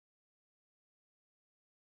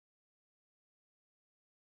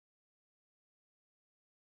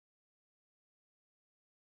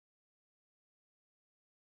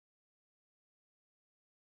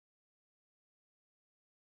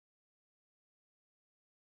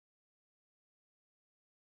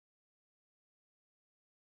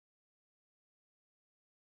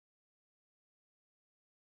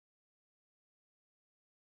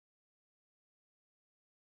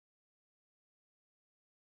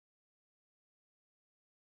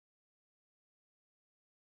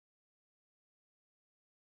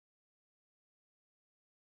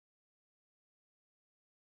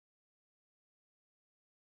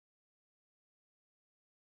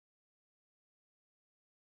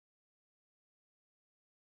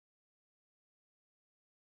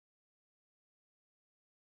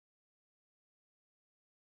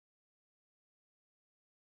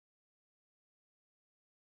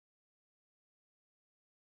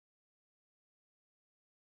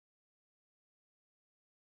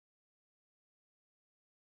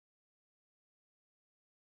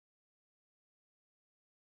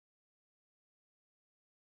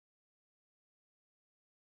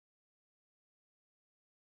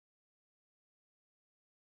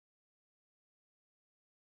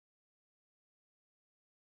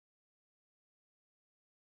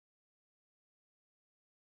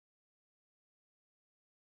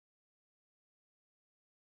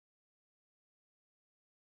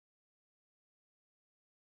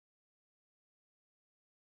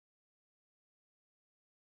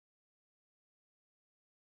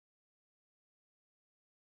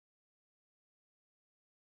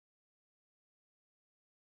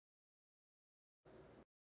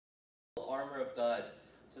armor of God,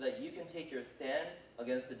 so that you can take your stand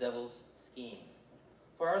against the devil's schemes.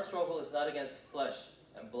 For our struggle is not against flesh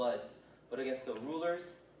and blood, but against the rulers,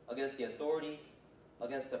 against the authorities,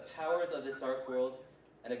 against the powers of this dark world,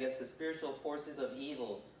 and against the spiritual forces of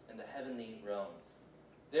evil in the heavenly realms.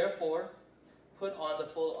 Therefore, put on the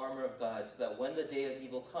full armor of God, so that when the day of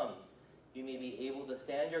evil comes, you may be able to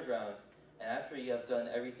stand your ground, and after you have done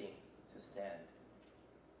everything, to stand.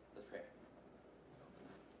 Let's pray.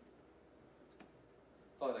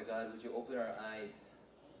 Father God, would you open our eyes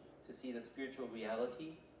to see the spiritual reality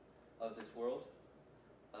of this world?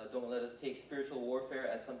 Don't let us take spiritual warfare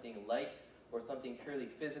as something light or something purely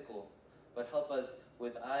physical, but help us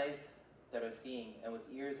with eyes that are seeing and with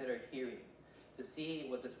ears that are hearing to see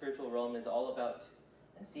what the spiritual realm is all about,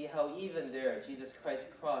 and see how even there Jesus Christ's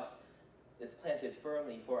cross is planted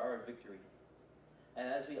firmly for our victory. And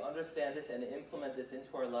as we understand this and implement this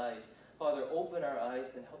into our lives, Father, open our eyes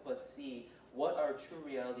and help us see what our true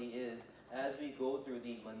reality is as we go through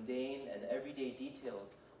the mundane and everyday details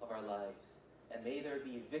of our lives. And may there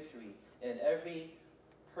be victory in every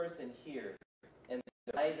person here, in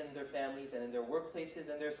their lives and their families and in their workplaces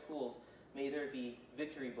and their schools. May there be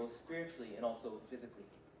victory both spiritually and also physically.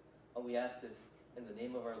 And we ask this in the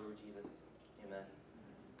name of our Lord Jesus. Amen.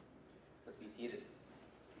 Let's be seated.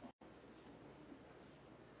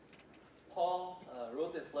 Paul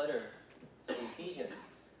wrote this letter to the Ephesians,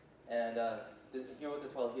 and he wrote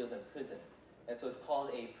this while he was in prison. And so it's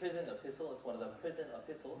called a prison epistle. It's one of the prison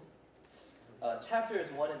epistles. Chapters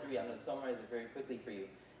 1 and 3, I'm going to summarize it very quickly for you.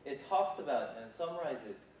 It talks about and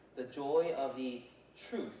summarizes the joy of the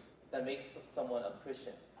truth that makes someone a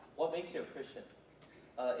Christian. What makes you a Christian?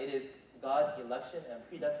 It is God's election and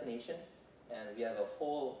predestination, and we have a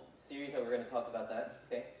whole series that we're going to talk about that,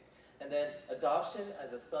 okay? And then adoption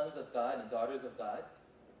as the sons of God and daughters of God,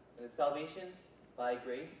 and the salvation by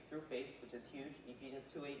grace through faith, which is huge, Ephesians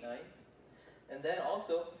 2:8-9. And then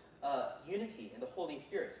also unity in the Holy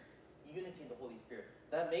Spirit. Unity in the Holy Spirit.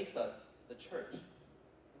 That makes us the church.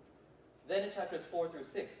 Then in chapters 4 through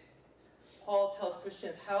 6, Paul tells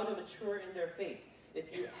Christians how to mature in their faith. If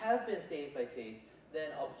you have been saved by faith, then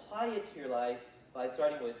apply it to your lives by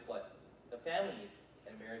starting with what? The families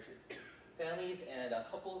and marriages. Families and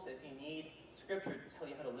couples, if you need scripture to tell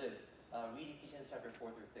you how to live, read Ephesians chapter 4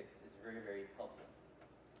 through 6. It's very, very helpful.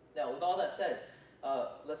 Now, with all that said,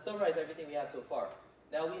 let's summarize everything we have so far.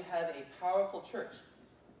 Now we have a powerful church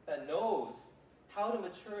that knows how to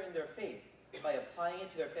mature in their faith by applying it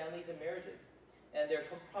to their families and marriages. And they're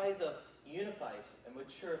comprised of unified and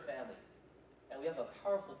mature families. And we have a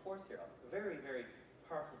powerful force here, a very, very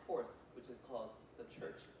powerful force, which is called the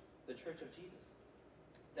church of Jesus.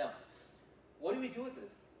 Now, what do we do with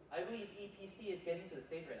this? I believe EPC is getting to the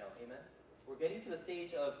stage right now, amen? We're getting to the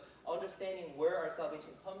stage of understanding where our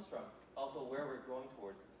salvation comes from, also where we're growing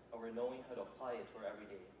towards, and we're knowing how to apply it to our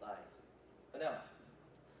everyday lives. But now,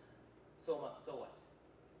 so what?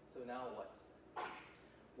 So now what?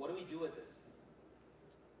 What do we do with this?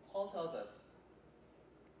 Paul tells us,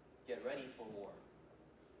 get ready for war.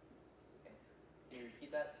 Okay. Can you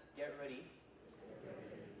repeat that? Get ready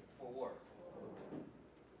for war.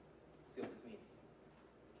 Let's see what this means.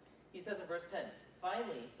 He says in verse 10,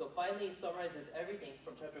 finally he summarizes everything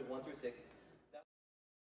from chapters 1 through 6.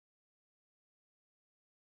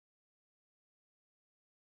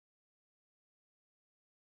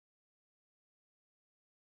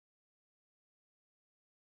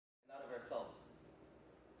 Not of ourselves.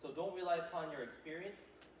 So don't rely upon your experience,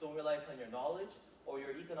 don't rely upon your knowledge or your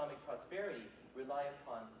economic prosperity. Rely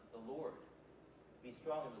upon the Lord. Be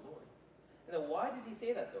strong in the Lord. And then why does he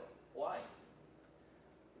say that though? Why?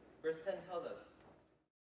 Verse 10 tells us,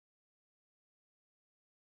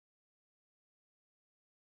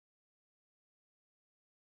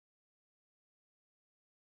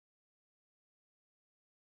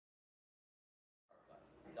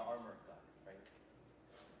 the armor of God, right?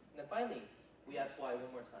 And then finally, we ask why one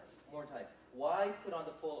more time. Why put on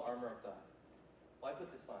the full armor of God? Why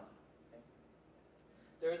put this on? Okay?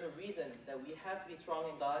 There is a reason that we have to be strong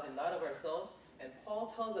in God and not of ourselves, and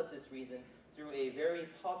Paul tells us this reason through a very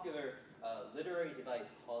popular literary device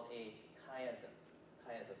called a chiasm.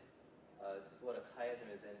 Chiasm. This is what a chiasm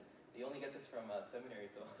is, and you only get this from seminary,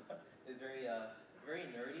 so it's very, very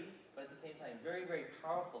nerdy, but at the same time very, very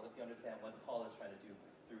powerful if you understand what Paul is trying to do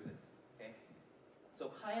through this. Okay.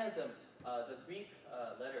 So chiasm, the Greek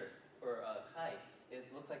letter for chi,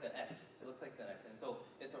 looks like an X. It looks like an X. And so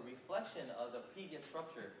it's a reflection of the previous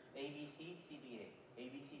structure, ABC, CBA.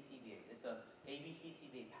 ABC, CBA. It's a ABC,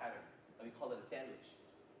 CBA pattern. And we call it a sandwich.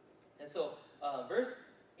 And so verse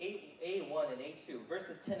 8 A1 and A2,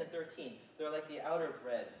 verses 10 and 13, they're like the outer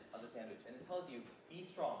bread of the sandwich. And it tells you, be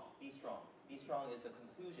strong, be strong. Be strong is the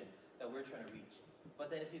conclusion that we're trying to reach. But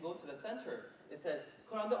then if you go to the center, it says,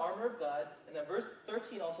 put on the armor of God. And then verse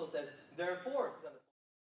 13 also says, therefore, put on the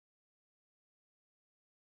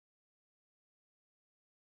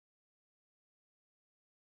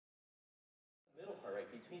middle part, right,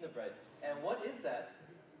 between the bread. And what is that?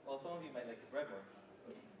 Well, some of you might like the bread more.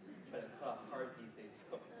 Trying to cut off carbs these days.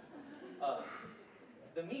 So,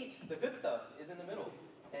 the meat, the good stuff, is in the middle.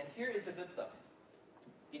 And here is the good stuff.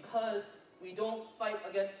 Because we don't fight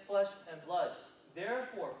against flesh and blood,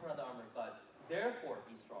 therefore put on the armor of God. Therefore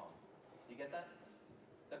be strong. Do you get that?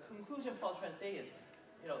 The conclusion Paul's trying to say is,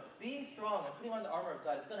 being strong and putting on the armor of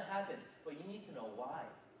God is going to happen, but you need to know why.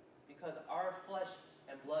 Because our flesh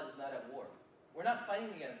and blood is not at war. We're not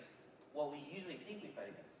fighting against what we usually think we fight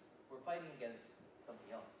against. We're fighting against something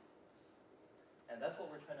else. And that's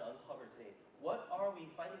what we're trying to uncover today. What are we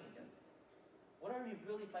fighting against? What are we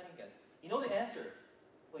really fighting against? You know the answer,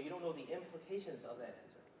 but you don't know the implications of that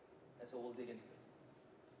answer. And so we'll dig into this.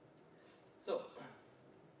 So,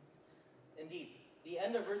 indeed, the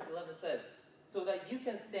end of verse 11 says, so that you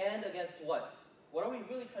can stand against what? What are we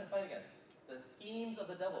really trying to fight against? The schemes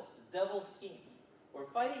of the devil's schemes.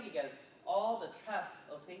 We're fighting against all the traps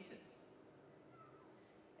of Satan.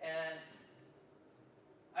 And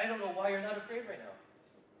I don't know why you're not afraid right now.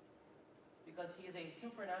 Because he is a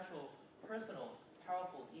supernatural, personal,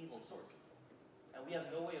 powerful, evil source. And we have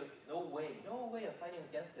no way of fighting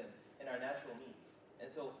against him in our natural means. And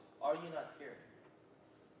so, are you not scared?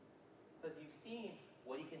 Because you've seen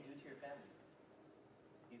what he can do to your family.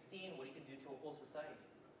 You've seen what he can do to a whole society.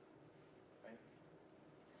 Right?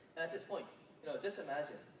 And at this point, just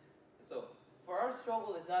imagine. So, for our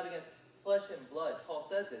struggle is not against flesh and blood, Paul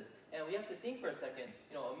says this, and we have to think for a second,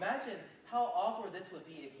 imagine how awkward this would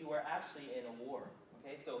be if you were actually in a war.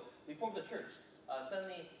 Okay, so we formed a church.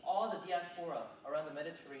 Suddenly, all the diaspora around the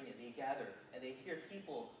Mediterranean, they gather, and they hear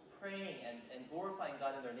people praying and glorifying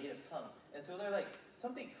God in their native tongue. And so they're like,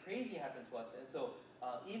 something crazy happened to us. And so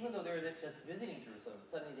even though they were just visiting Jerusalem,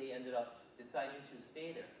 suddenly they ended up deciding to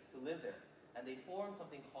stay there, to live there. And they formed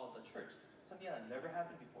something called the church, something that had never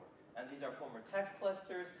happened before. And these are former tax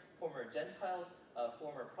collectors, former Gentiles,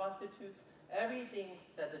 former prostitutes. Everything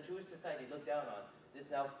that the Jewish society looked down on is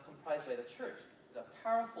now comprised by the church. It's a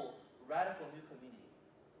powerful, radical new community,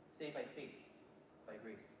 saved by faith, by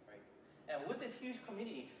grace, right? And with this huge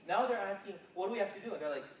community, now they're asking, what do we have to do? And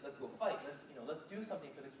they're like, let's go fight. Let's do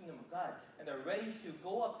something for the kingdom of God. And they're ready to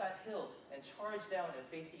go up that hill and charge down and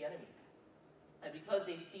face the enemy. And because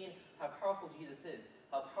they've seen how powerful Jesus is,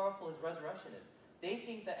 how powerful his resurrection is, they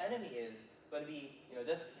think the enemy is going to be,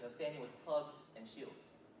 just standing with clubs and shields.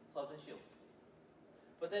 Clubs and shields.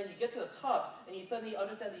 But then you get to the top, and you suddenly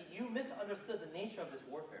understand that you misunderstood the nature of this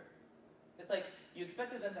warfare. It's like you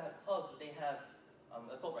expected them to have clubs, but they have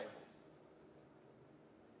assault rifles.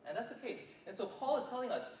 And that's the case. And so Paul is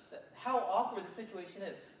telling us that how awkward the situation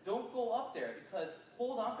is. Don't go up there, because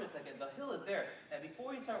hold on for a second. The hill is there. And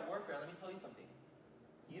before you start warfare, let me tell you something.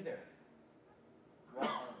 You there. Wrong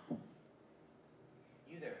armor.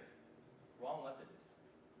 You there. Wrong weapons.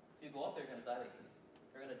 If you go up there, you're going to die like this.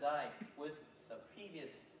 You're going to die with the previous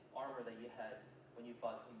armor that you had when you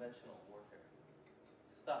fought conventional warfare.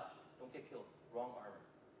 Stop. Don't get killed. Wrong armor.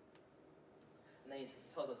 And then he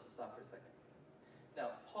tells us to stop for a second.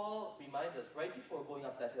 Now, Paul reminds us right before going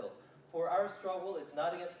up that hill, for our struggle is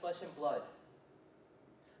not against flesh and blood.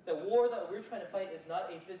 The war that we're trying to fight is not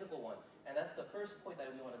a physical one. And that's the first point that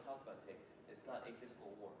we want to talk about today. It's not a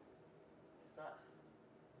physical war. It's not.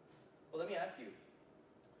 Well, let me ask you,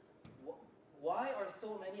 why are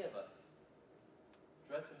so many of us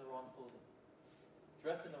dressed in the wrong clothing?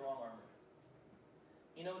 Dressed in the wrong armor?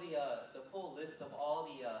 You know the full list of all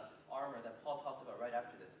the armor that Paul talks about right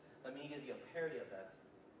after this. Let me give you a parody of that,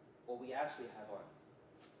 what we actually have on.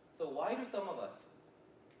 So why do some of us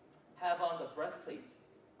have on the breastplate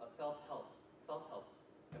of self-help,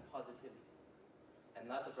 and positivity, and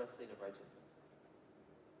not the breastplate of righteousness?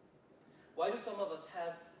 Why do some of us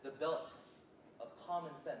have the belt of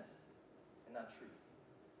common sense and not truth?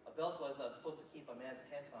 A belt was supposed to keep a man's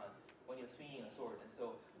pants on when he was swinging a sword, and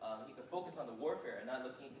so he could focus on the warfare and not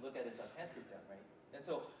look at his pants group down, right? And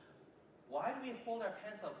so, why do we hold our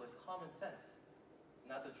pants up with common sense,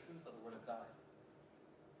 not the truth of the Word of God?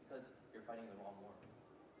 Because you're fighting the wrong war.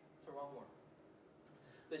 It's the wrong war.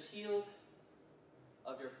 The shield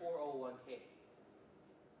of your 401k.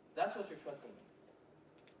 That's what you're trusting in.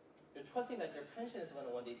 You're trusting that your pension is going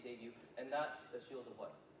to one day save you, and not the shield of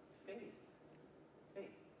what? Faith.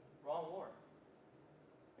 Faith. Wrong war.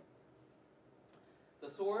 The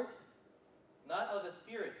sword the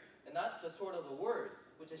Spirit, and not the sword of the Word,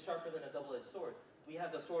 which is sharper than a double-edged sword. We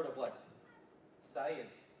have the sword of what?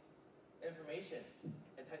 Science, information,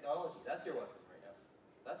 and technology. That's your weapon right now.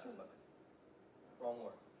 That's your weapon. Wrong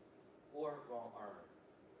word. Or wrong armor,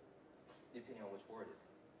 depending on which word it is.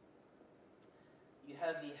 You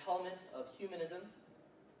have the helmet of humanism,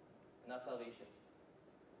 and not salvation.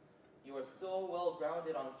 You are so well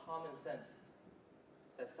grounded on common sense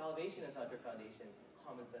that salvation is not your foundation,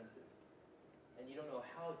 common sense is. And you don't know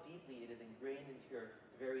how deeply it is ingrained into your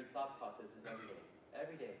very thought processes every day.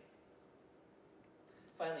 Every day.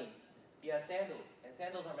 Finally, you have sandals, and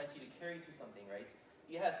sandals are meant to carry to something, right?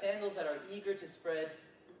 You have sandals that are eager to spread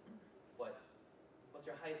what? What's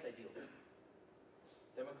your highest ideal?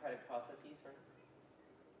 Democratic processes, right?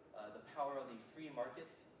 The power of the free market.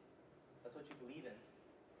 That's what you believe in.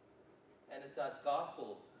 And it's not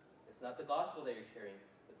gospel. It's not the gospel that you're carrying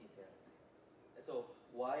with these sandals. And so,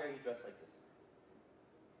 why are you dressed like this?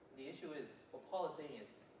 The issue is, what Paul is saying is,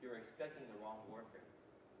 you're expecting the wrong warfare.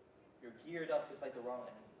 You're geared up to fight the wrong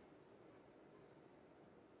enemy.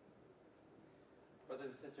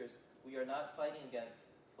 Brothers and sisters, we are not fighting against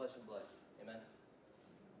flesh and blood. Amen?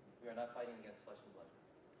 We are not fighting against flesh and blood.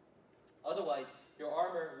 Otherwise, your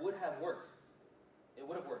armor would have worked. It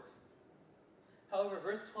would have worked. However,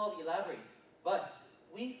 verse 12 elaborates, but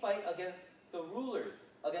we fight against the rulers,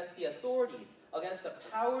 against the authorities, against the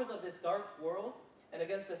powers of this dark world, and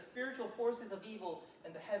against the spiritual forces of evil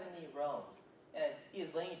in the heavenly realms. And he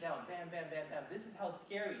is laying it down, bam, bam, bam, bam. This is how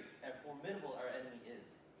scary and formidable our enemy is.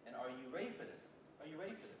 And are you ready for this? Are you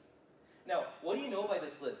ready for this? Now, what do you know by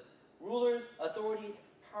this list? Rulers, authorities,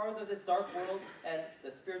 powers of this dark world, and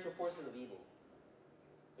the spiritual forces of evil.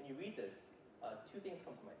 When you read this, two things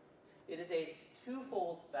come to mind. It is a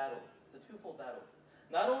twofold battle. It's a twofold battle.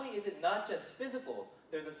 Not only is it not just physical,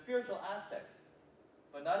 there's a spiritual aspect.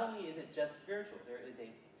 But not only is it just spiritual, there is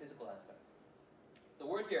a physical aspect. The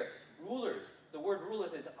word here, rulers, the word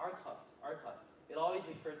rulers is archos, archos. It always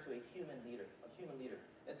refers to a human leader, a human leader.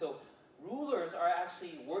 And so rulers are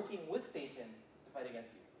actually working with Satan to fight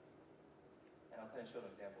against you. And I'll kind of show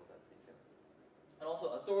an example of that pretty soon. And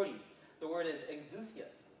also authorities. The word is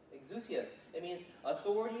exousias. Exousias. It means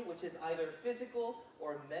authority, which is either physical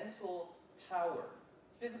or mental power.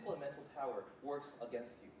 Physical and mental power works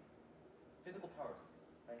against you. Physical powers,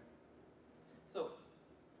 right? So,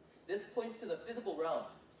 this points to the physical realm,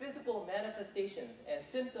 physical manifestations and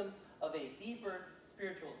symptoms of a deeper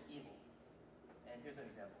spiritual evil. And here's an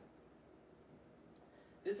example.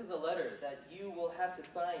 This is a letter that you will have to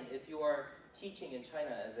sign if you are teaching in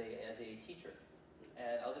China as a teacher.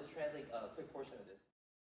 And I'll just translate a quick portion of this.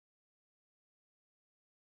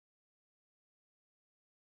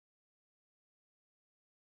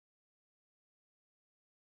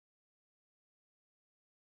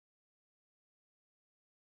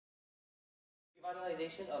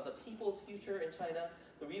 Revitalization of the people's future in China,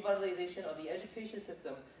 the revitalization of the education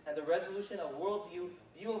system, and the resolution of worldview,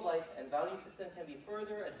 view of life, and value system can be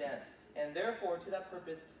further advanced. And therefore, to that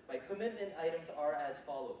purpose, my commitment items are as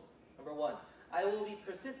follows. Number one, I will be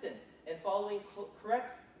persistent in following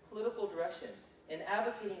correct political direction, in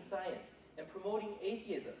advocating science, in promoting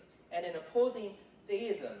atheism, and in opposing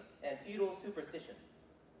theism and feudal superstition.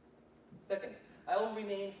 Second, I will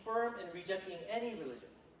remain firm in rejecting any religion.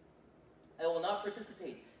 I will not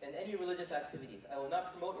participate in any religious activities. I will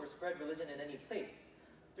not promote or spread religion in any place.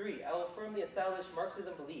 3, I will firmly establish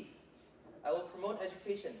Marxism belief. I will promote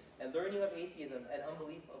education and learning of atheism and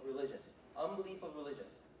unbelief of religion. Unbelief of religion.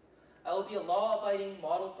 I will be a law-abiding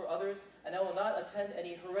model for others, and I will not attend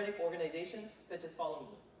any heretic organization such as Falun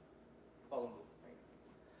Gong. Falun Gong, right?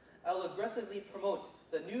 I will aggressively promote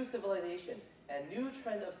the new civilization and new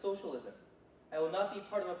trend of socialism. I will not be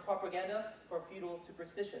part of a propaganda for feudal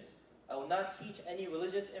superstition. I will not teach any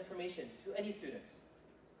religious information to any students.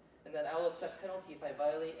 And then I will accept penalty if I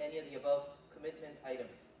violate any of the above commitment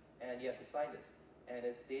items. And you have to sign this. And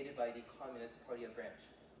it's dated by the Communist Party of Branch.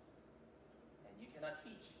 And you cannot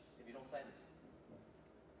teach if you don't sign this.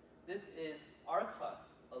 This is Archos,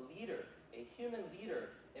 a leader, a human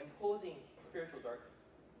leader imposing spiritual darkness.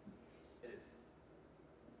 It is.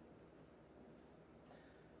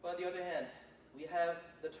 But on the other hand, we have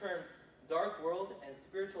the terms dark world and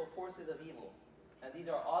spiritual forces of evil. And these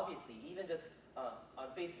are obviously, even just on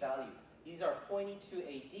face value, these are pointing to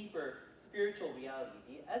a deeper spiritual reality,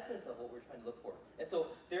 the essence of what we're trying to look for. And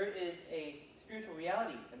so there is a spiritual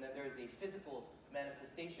reality, and then there is a physical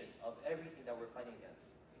manifestation of everything that we're fighting against.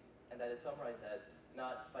 And that is summarized as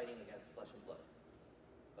not fighting against flesh and blood,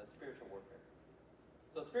 but spiritual warfare.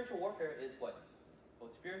 So spiritual warfare is what?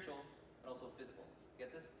 Both spiritual and also physical.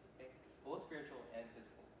 Get this? Okay? Both spiritual and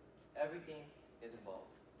physical. Everything is involved.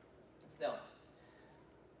 Now,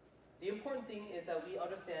 the important thing is that we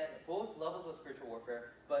understand both levels of spiritual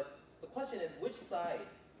warfare, but the question is, which side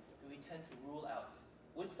do we tend to rule out?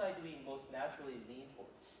 Which side do we most naturally lean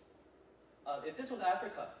towards? If this was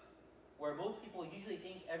Africa, where most people usually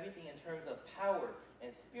think everything in terms of power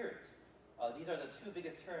and spirit, these are the two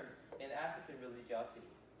biggest terms in African religiosity.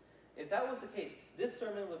 If that was the case, this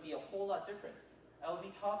sermon would be a whole lot different. I would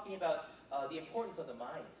be talking about the importance of the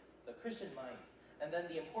mind, the Christian mind, and then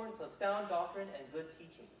the importance of sound doctrine and good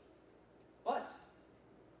teaching. But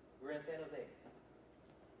we're in San Jose,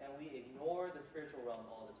 and we ignore the spiritual realm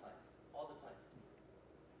all the time.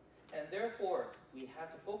 And therefore, we have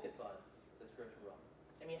to focus on the spiritual realm.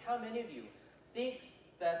 I mean, how many of you think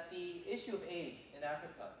that the issue of AIDS in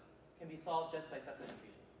Africa can be solved just by sex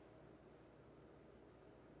education?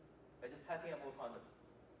 By just passing out more condoms?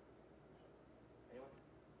 Anyone?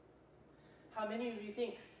 How many of you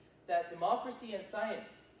think that democracy and science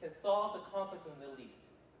can solve the conflict in the Middle East?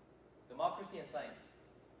 Democracy and science.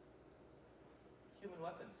 Human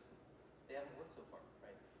weapons. They haven't worked so far,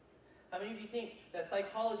 right? How many of you think that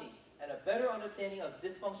psychology and a better understanding of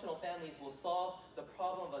dysfunctional families will solve the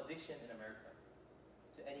problem of addiction in America?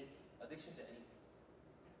 To anything. Addiction to anything.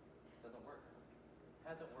 Doesn't work.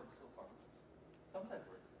 Hasn't worked so far. Sometimes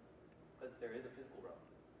works, because there is a physical realm.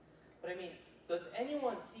 But I mean, does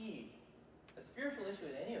anyone see a spiritual issue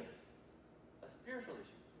in any of this? A spiritual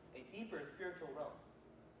issue. A deeper spiritual realm.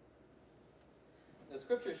 The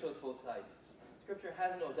scripture shows both sides. Scripture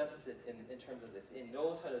has no deficit in terms of this. It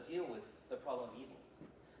knows how to deal with the problem of evil.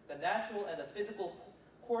 The natural and the physical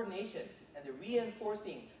coordination and the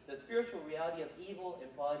reinforcing the spiritual reality of evil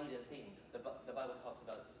embodied in Satan. The Bible talks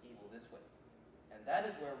about evil this way. And that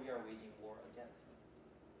is where we are waging war against.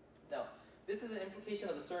 Now, this is an implication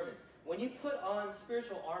of the sermon. When you put on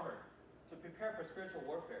spiritual armor to prepare for spiritual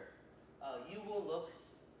warfare, you will look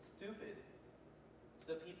stupid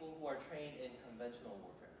to the people who are trained in conventional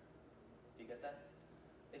warfare. Do you get that?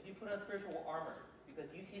 If you put on spiritual armor because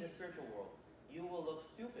you see the spiritual world, you will look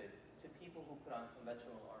stupid to people who put on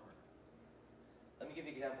conventional armor. Let me give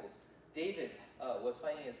you examples. David was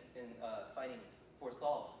fighting for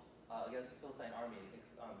Saul against the Philistine army,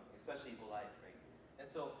 especially Goliath, right? And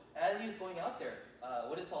so as he was going out there,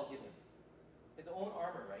 what did Saul give him? His own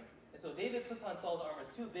armor, right? And so David puts on Saul's armor.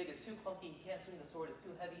 It's too big, it's too clunky, he can't swing the sword, it's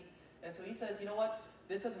too heavy. And so he says, you know what?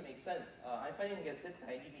 This doesn't make sense. I'm fighting against this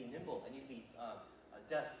guy. I need to be nimble. I need to be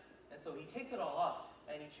deft. And so he takes it all off,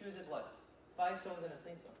 and he chooses what? 5 stones and a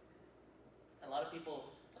slingstone. And a lot of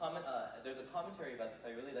people comment, there's a commentary about this.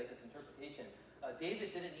 I really like this interpretation.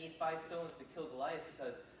 David didn't need 5 stones to kill Goliath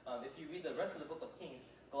because if you read the rest of the book of Kings,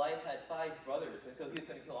 Goliath had 5 brothers, and so he was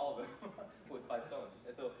going to kill all of them with 5 stones.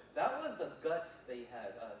 And so that was the gut that he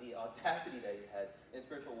had, the audacity that he had in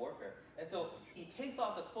spiritual warfare. And so he takes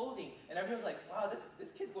off the clothing, and everyone's like, wow,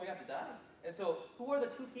 this kid's going to have to die. And so who are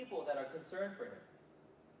the 2 people that are concerned for him?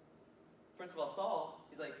 First of all, Saul,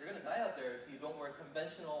 he's like, you're going to die out there if you don't wear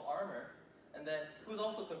conventional armor. And then who's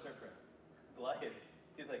also concerned for him? Goliath.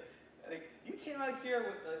 He's like you came out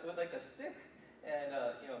here with like a stick, and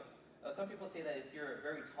some people say that if you're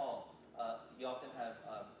very tall, you often have,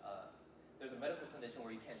 there's a medical condition where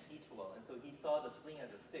you can't see too well. And so he saw the sling as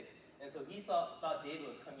a stick. And so he thought David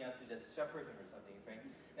was coming out to just shepherd him or something, right?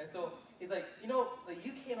 And so he's like,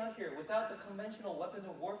 you came out here without the conventional weapons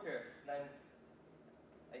of warfare, and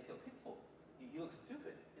I feel pitiful. You look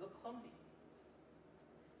stupid. You look clumsy.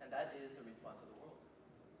 And that is the response of the world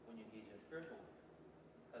when you engage in spiritual warfare.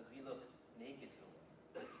 Because we look naked to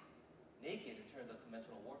the world. Naked in terms of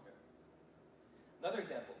conventional warfare. Another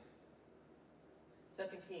example. 2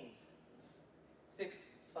 Kings 6,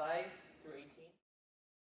 5 through 18.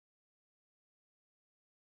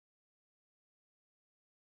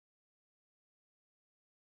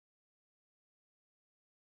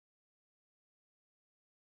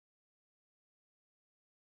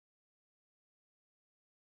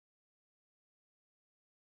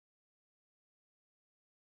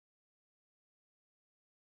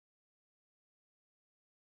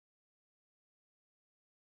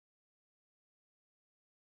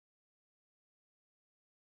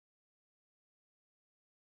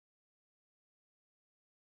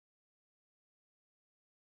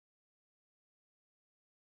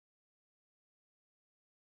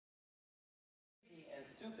 And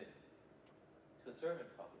stupid to a servant,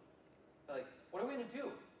 probably. Like, what are we going to do?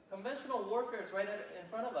 Conventional warfare is right in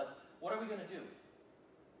front of us. What are we going to do?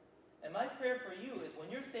 And my prayer for you is when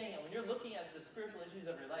you're saying, and when you're looking at the spiritual issues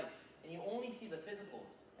of your life, and you only see the physical,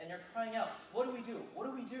 and you're crying out, what do we do? What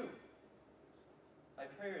do we do? My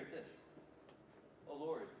prayer is this. Oh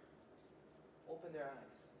Lord, open their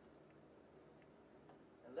eyes.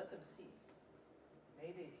 let them see. May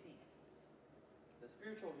they see the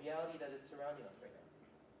spiritual reality that is surrounding us right now.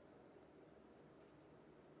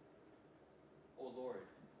 Oh Lord,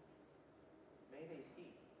 may they see.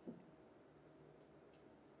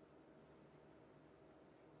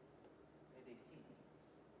 May they see.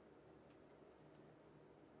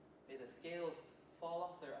 May the scales fall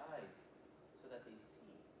off their eyes so that they see.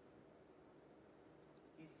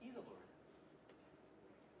 Do you see the Lord?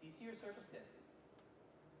 Do you see your circumstances?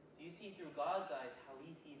 Do you see through God's eyes how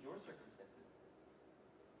He sees your circumstances?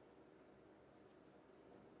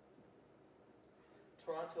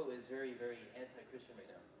 Toronto is very, very anti-Christian right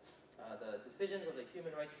now. The decisions of the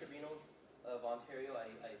Human Rights Tribunals of Ontario,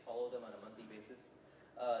 I follow them on a monthly basis.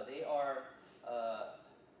 They are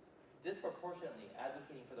disproportionately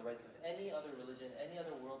advocating for the rights of any other religion, any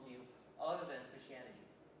other worldview other than Christianity,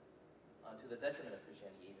 to the detriment of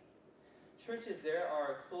Christianity even. Churches there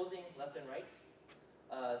are closing left and right.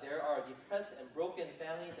 There are depressed and broken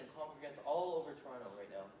families and congregants all over Toronto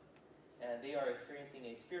right now. And they are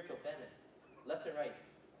experiencing a spiritual famine. Left and right,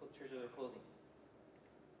 churches are closing.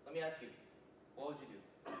 Let me ask you, what would you do?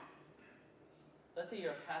 Let's say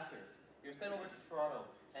you're a pastor. You're sent over to Toronto,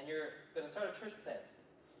 and you're going to start a church plant.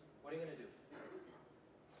 What are you going to do?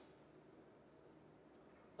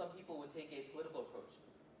 Some people would take a political approach.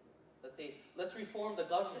 Let's say, let's reform the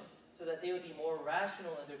government so that they would be more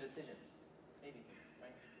rational in their decisions. Maybe,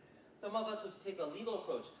 right? Some of us would take a legal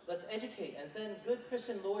approach. Let's educate and send good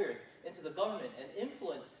Christian lawyers into the government and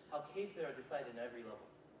influence how cases are decided at every level.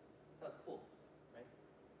 Sounds cool, right?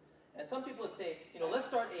 And some people would say,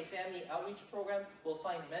 let's start a family outreach program. We'll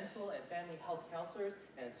find mental and family health counselors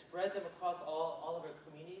and spread them across all of our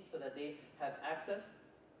communities so that they have access.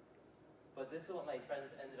 But this is what my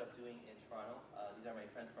friends ended up doing in Toronto. These are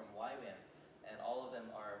my friends from YWAM, and all of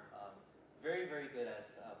them are very, very good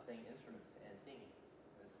at playing instruments and singing.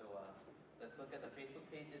 And so let's look at the Facebook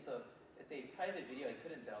page. It's a private video. I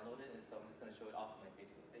couldn't download it, and so I'm just going to show it off on my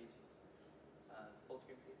Facebook page. Full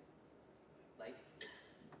screen, please. Lights.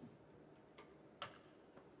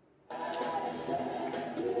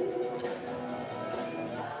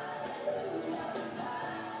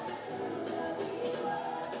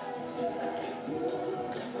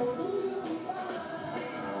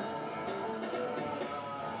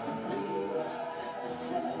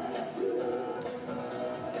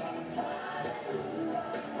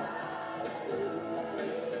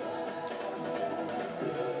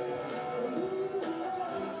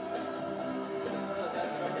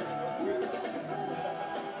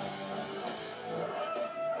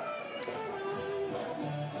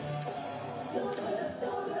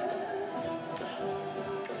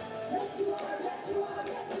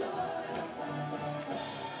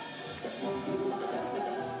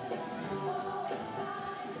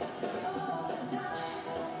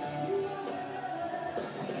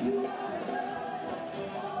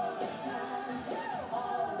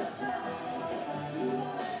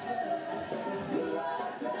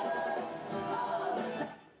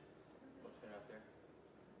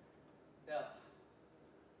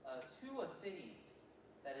 To a city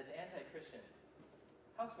that is anti-Christian,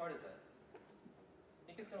 how smart is that?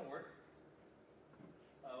 Think it's going to work?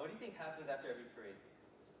 What do you think happens after every parade?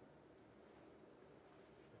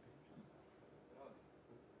 Who knows?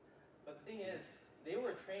 But the thing is, they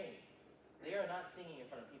were trained. They are not singing in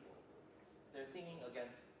front of people. They're singing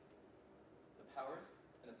against the powers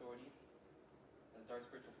and authorities and the dark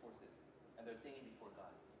spiritual forces. And they're singing before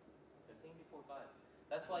God. They're singing before God.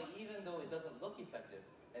 That's why even though it doesn't look effective,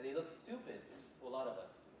 and they look stupid to a lot of us,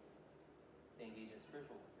 they engage in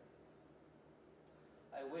spiritual warfare.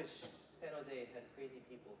 I wish San Jose had crazy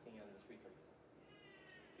people singing on the streets like this.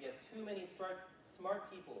 We have too many smart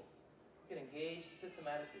people who can engage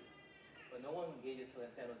systematically, but no one engages San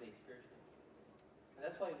Jose spiritually. And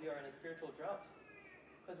that's why we are in a spiritual drought,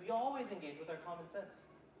 because we always engage with our common sense.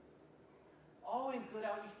 Always good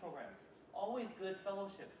outreach programs, always good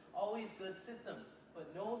fellowship, always good systems, but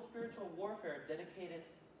no spiritual warfare dedicated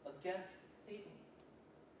against Satan.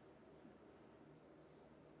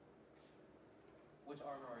 Which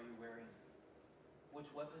armor are you wearing? Which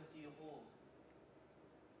weapons do you hold?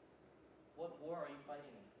 What war are you fighting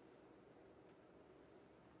in?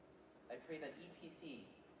 I pray that EPC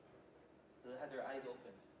will have their eyes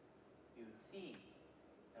open. You see,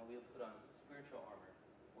 and we'll put on spiritual armor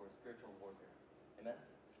for spiritual warfare. Amen?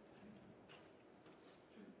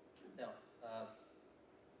 Now,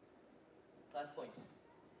 last point.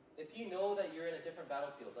 If you know that you're in a different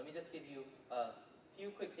battlefield, let me just give you a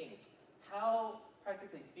few quick things. How,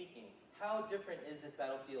 practically speaking, how different is this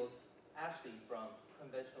battlefield actually from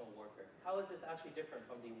conventional warfare? How is this actually different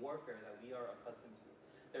from the warfare that we are accustomed to?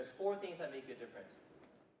 there's 4 things that make you different.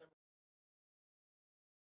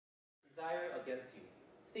 Desire against you.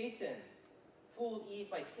 Satan fooled Eve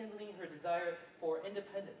by kindling her desire for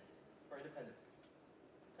independence.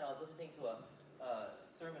 And I was listening to a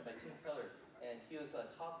sermon by Tim Keller, and he was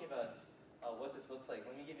talking about what this looks like.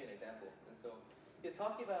 Let me give you an example. And so he was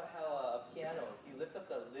talking about how a piano, if you lift up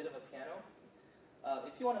the lid of a piano,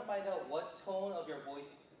 if you want to find out what tone of your voice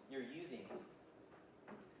you're using,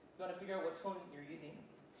 if you want to figure out what tone you're using,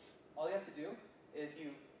 all you have to do is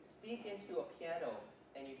you speak into a piano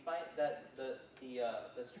and you find that the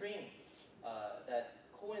string that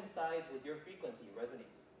coincides with your frequency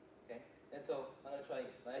resonates. Okay? And so I'm going to try,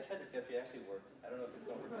 I tried this yesterday, it actually worked. I don't know if it's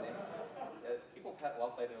going to work today. People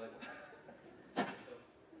walk by, they're like, so,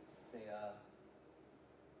 say,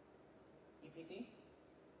 EPC,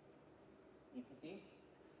 EPC,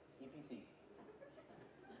 EPC.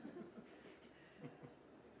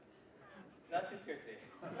 It's not too clear today.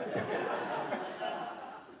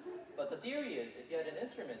 But the theory is, if you had an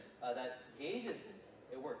instrument that gauges this,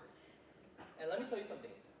 it works. And let me tell you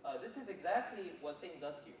something. This is exactly what Satan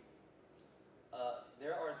does to you.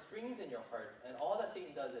 There are strings in your heart, and all that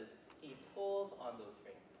Satan does is he pulls on those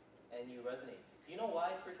strings, and you resonate. Do you know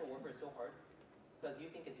why spiritual warfare is so hard? Because you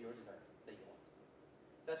think it's your desire that you want.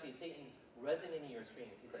 It's actually Satan resonating your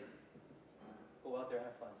strings. He's like, go out there,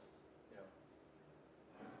 have fun. You know,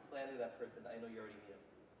 slander that person. I know you already hate him.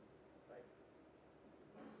 Right?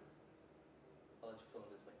 I'll let you fill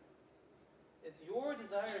in this way. It's your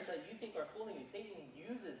desires that you think are fooling you. Satan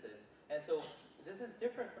uses this. And so this is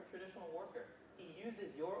different from traditional warfare. He uses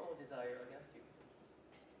your own desire against you.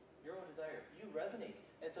 Your own desire. You resonate.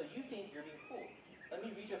 And so you think you're being fooled. Let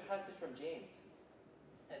me read you a passage from James.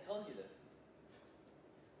 And it tells you this.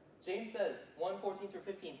 James says, 1:14 through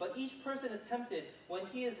 15, but each person is tempted when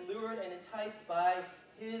he is lured and enticed by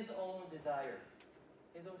his own desire.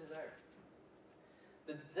 His own desire.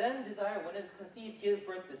 The then desire, when it is conceived, gives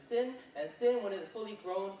birth to sin, and sin, when it is fully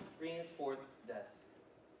grown, brings forth death.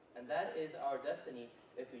 And that is our destiny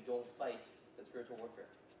if we don't fight the spiritual warfare.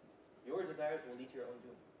 Your desires will lead to your own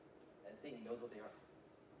doom, and Satan knows what they are.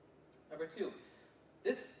 Number 2,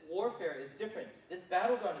 this warfare is different. This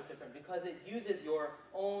battleground is different because it uses your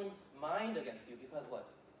own mind against you. Because what?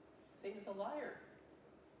 Satan's a liar.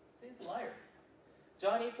 Satan's a liar.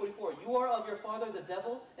 John 8:44, you are of your father the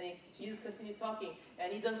devil, and Jesus continues talking,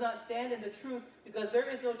 and he does not stand in the truth because there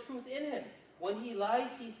is no truth in him. When he lies,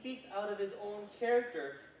 he speaks out of his own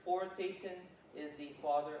character, for Satan is the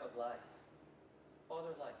father of lies. Father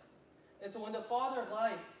of lies. And so when the father of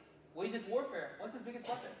lies wages warfare, what's his biggest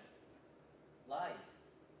weapon? Lies.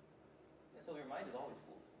 And so your mind is always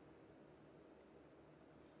fooled.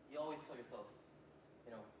 You always tell yourself,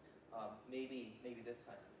 you know, maybe this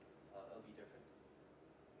time it'll be different.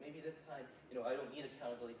 Maybe this time, you know, I don't need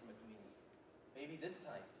accountability from a community. Maybe this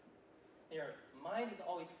time. Your mind is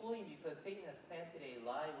always fooling you because Satan has planted a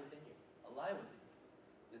lie within you. A lie within you.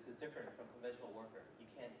 This is different from conventional warfare. You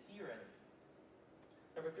can't see your enemy.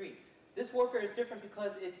 Number 3, this warfare is different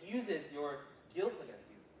because it uses your guilt against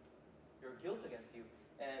you. Your guilt against you,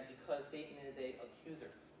 and because Satan is an accuser.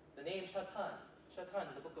 The name Shatan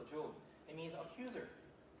in the book of Job, it means accuser.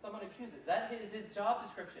 Someone accuses. That is his job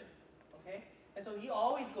description. Okay? And so he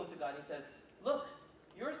always goes to God and he says, look,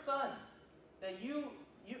 your son that you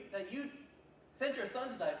sent your son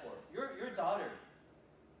to die for, your daughter,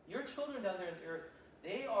 your children down there in the earth,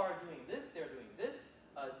 they are doing this, they're doing this.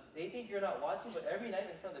 They think you're not watching, but every night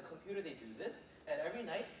in front of the computer they do this, and every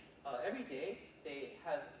night, every day, they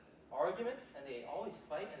have arguments, and they always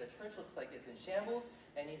fight, and the church looks like it's in shambles,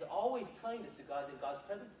 and he's always telling this to God in God's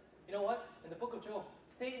presence. You know what? In the book of Job,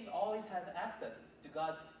 Satan always has access to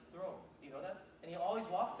God's throne. Do you know that? And he always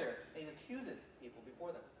walks there, and he accuses people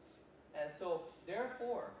before them. And so,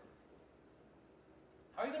 therefore,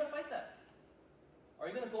 how are you going to fight that? Are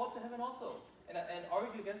you going to go up to heaven also and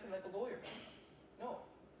argue against him like a lawyer? No.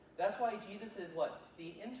 That's why Jesus is what?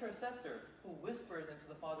 The intercessor who whispers into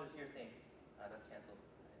the Father's ear saying, that's canceled.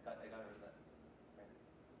 I got rid of that. Right?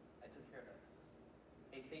 I took care of that.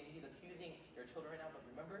 Hey, Satan, he's accusing your children right now, but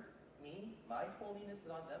remember, me, my holiness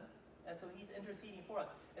is on them. And so he's interceding for us.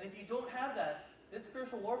 And if you don't have that, this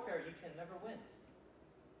spiritual warfare, you can never win.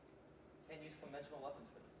 You can't use conventional weapons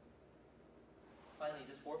for this. Finally,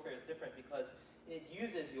 this warfare is different because it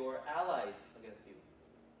uses your allies against you.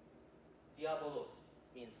 Diabolos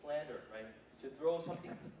means slander, right? To throw something,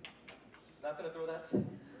 not going to throw that,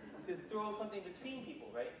 to throw something between people,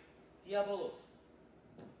 right? Diabolos.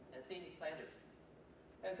 And Satan slanders.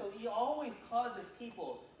 And so he always causes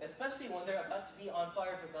people, especially when they're about to be on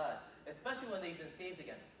fire for God, especially when they've been saved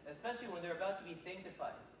again, especially when they're about to be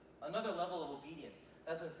sanctified, Another level of obedience.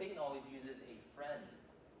 That's when Satan always uses a friend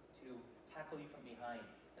to tackle you from behind.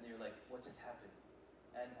 And you're like, what just happened?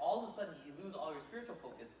 And all of a sudden you lose all your spiritual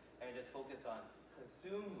focus and you're just focused on,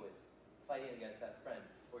 consumed with fighting against that friend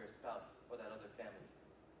or your spouse or that other family.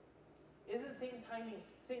 Isn't Satan's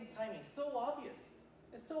timing so obvious?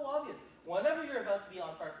 It's so obvious. Whenever you're about to be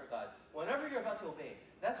on fire for God, whenever you're about to obey,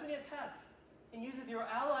 that's when he attacks. He uses your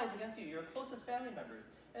allies against you, your closest family members.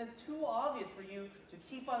 And it's too obvious for you to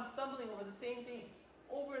keep on stumbling over the same things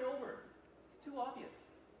over and over. It's too obvious.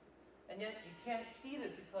 And yet you can't see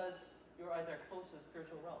this because your eyes are close to the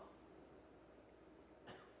spiritual realm.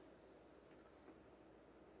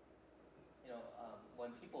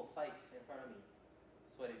 When people fight in front of me,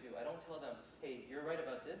 that's what I do. I don't tell them, hey, you're right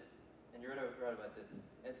about this, and you're right about this.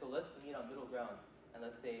 And so let's meet on middle grounds, and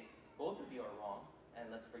let's say, both of you are wrong, and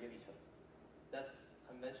let's forgive each other. That's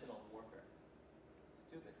conventional warfare.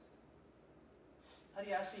 Stupid. How do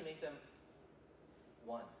you actually make them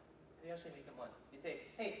one? How do you actually make them one? You say,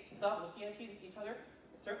 hey, stop looking at each other,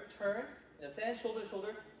 turn, stand shoulder to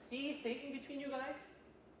shoulder. See Satan between you guys?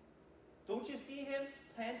 Don't you see him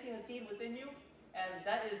planting a seed within you? And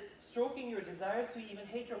that is stroking your desires to even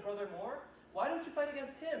hate your brother more? Why don't you fight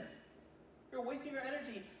against him? You're wasting your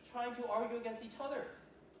energy trying to argue against each other.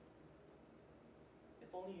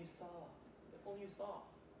 If only you saw. If only you saw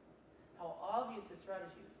how obvious his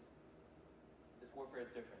strategy is. This warfare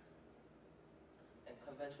is different. And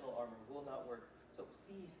conventional armor will not work. So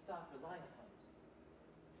please stop relying upon it.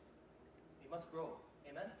 We must grow.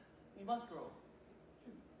 Amen? We must grow.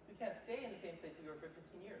 We can't stay in the same place we were for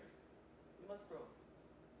 15 years. We must grow.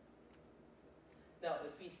 Now,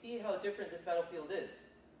 if we see how different this battlefield is,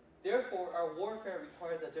 therefore our warfare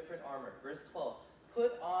requires a different armor. Verse 12,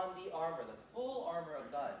 put on the armor, the full armor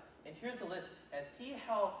of God. And here's the list, and see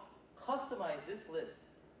how customized this list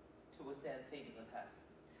to withstand Satan's attacks.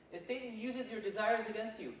 If Satan uses your desires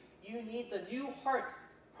against you, you need the new heart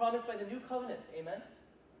promised by the new covenant, amen?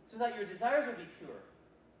 So that your desires will be pure,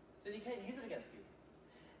 so that he can't use it against you.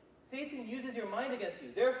 Satan uses your mind against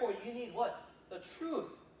you. Therefore, you need what? The truth.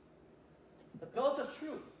 The belt of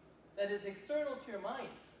truth that is external to your mind,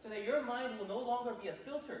 so that your mind will no longer be a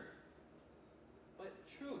filter, but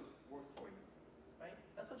truth works for you. Right?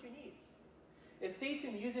 That's what you need. If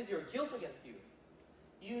Satan uses your guilt against you,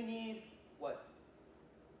 you need what?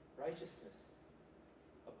 Righteousness.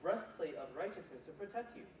 A breastplate of righteousness to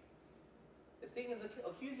protect you. If Satan is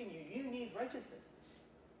accusing you, you need righteousness.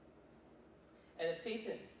 And if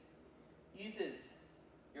Satan uses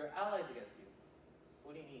your allies against you,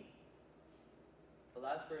 what do you need? The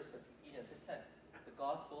last verse of Ephesians 6:10, the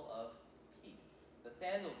gospel of peace. The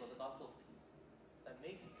sandals of the gospel of peace that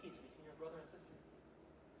makes peace between your brother and sister.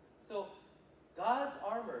 So God's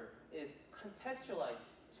armor is contextualized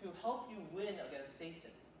to help you win against Satan.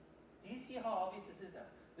 Do you see how obvious this is now?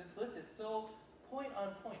 This list is so point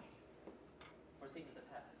on point for Satan's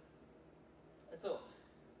attacks. And so,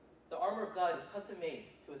 the armor of God is custom made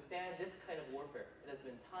to withstand this kind of warfare. It has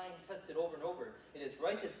been time tested over and over. It is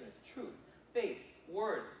righteousness, truth, faith,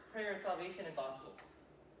 word, prayer, salvation, and gospel.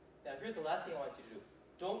 Now here's the last thing I want you to do.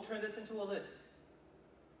 Don't turn this into a list.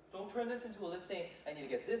 Don't turn this into a list saying, I need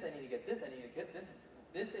to get this, I need to get this, I need to get this.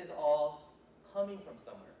 This is all coming from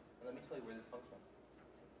somewhere. And let me tell you where this comes from.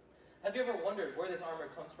 Have you ever wondered where this armor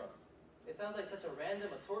comes from? It sounds like such a random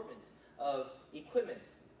assortment of equipment.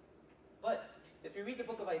 But if you read the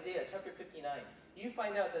book of Isaiah, chapter 59, you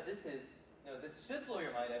find out that this is, this should blow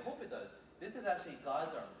your mind, I hope it does. This is actually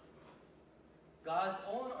God's armor. God's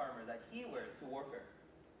own armor that he wears to warfare.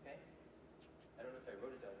 Okay? I don't know if I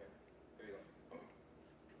wrote it down here. There you go.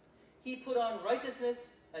 He put on righteousness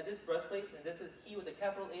as his breastplate, and this is he with a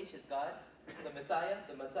capital H is God, the Messiah.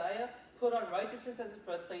 The Messiah put on righteousness as his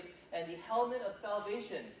breastplate and the helmet of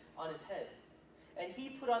salvation on his head. And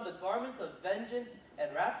he put on the garments of vengeance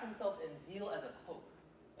and wrapped himself in zeal as a cloak.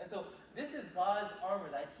 And so this is God's armor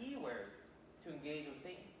that he wears to engage with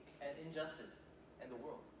Satan and injustice and the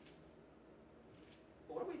world.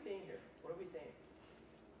 But what are we saying here? What are we saying?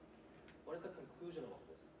 What is the conclusion of all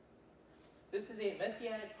this? This is a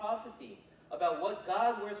messianic prophecy about what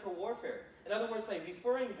God wears for warfare. In other words, by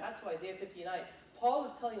referring back to Isaiah 59, Paul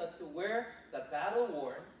is telling us to wear the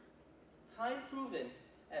battle-worn, time-proven,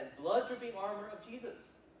 and blood-dripping armor of Jesus.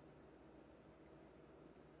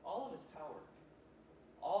 All of his power,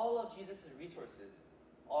 all of Jesus' resources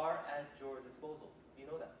are at your disposal. You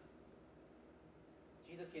know that.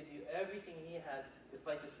 Jesus gives you everything he has to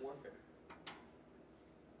fight this warfare.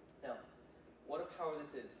 Now, what a power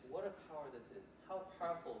this is. What a power this is. How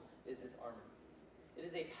powerful is this armor? It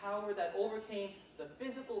is a power that overcame the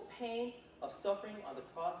physical pain of suffering on the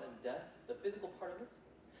cross and death, the physical part of it.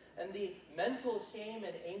 and the mental shame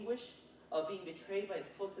and anguish of being betrayed by his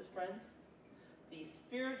closest friends, the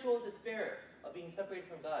spiritual despair of being separated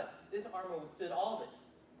from God, this armor withstood all of it.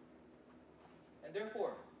 And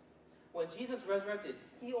therefore, when Jesus resurrected,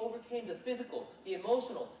 he overcame the physical, the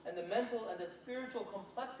emotional, and the mental, and the spiritual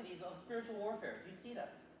complexities of spiritual warfare. Do you see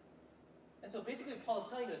that? And so basically what Paul is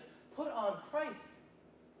telling us, put on Christ.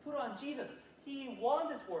 Put on Jesus. He won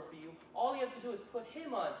this war for you. All you have to do is put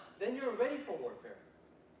him on. Then you're ready for warfare.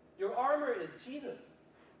 Your armor is Jesus.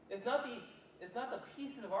 It's not the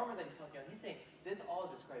pieces of armor that he's talking about. He's saying this all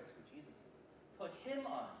describes who Jesus is. Put him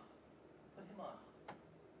on. Put him on.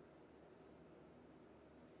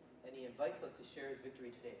 And he invites us to share his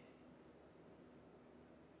victory today.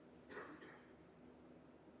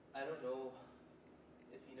 I don't know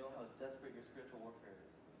if you know how desperate your spiritual warfare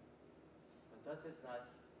is, but does this not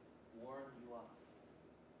warm you up,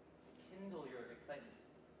 kindle your excitement,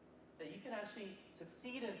 that you can actually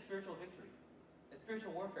succeed in spiritual victory, in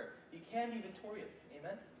spiritual warfare? You can be victorious.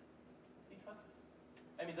 Amen? Do you trust this?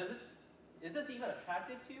 I mean, is this even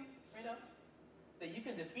attractive to you right now? That you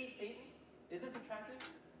can defeat Satan? Is this attractive?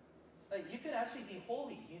 Like, you can actually be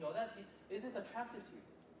holy. Do you know that? Is this attractive to you?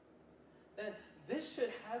 Then this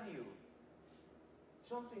should have you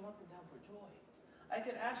jumping up and down for joy. I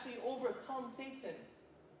can actually overcome Satan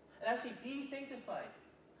and actually be sanctified,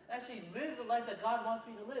 and actually live the life that God wants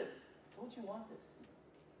me to live. Don't you want this?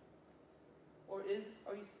 Or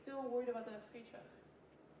are you still worried about the next paycheck?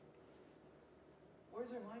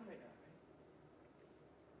 Where's your mind right now? Right?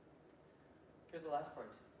 Here's the last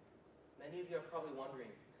part. Many of you are probably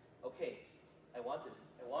wondering, okay, I want this,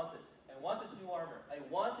 I want this, I want this new armor. I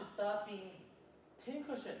want to stop being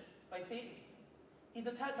pincushioned by Satan. He's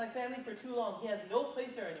attacked my family for too long. He has no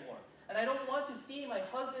place there anymore. And I don't want to see my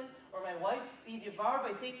husband or my wife be devoured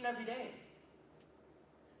by Satan every day.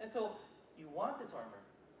 And so, you want this armor.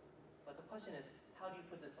 But the question is, how do you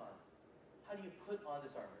put this on? How do you put on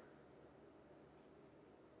this armor?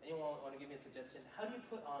 Anyone want to give me a suggestion? How do you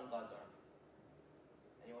put on God's armor?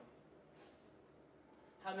 Anyone?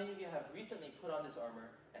 How many of you have recently put on this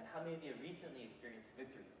armor, and how many of you have recently experienced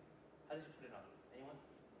victory? How did you put it on? Anyone?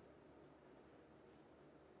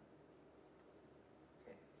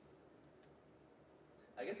 Okay.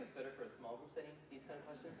 I guess it's better for a small group setting, these kind of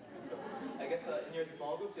questions. So I guess in your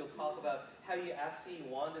small groups, you'll talk about how you actually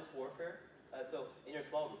won this warfare. So in your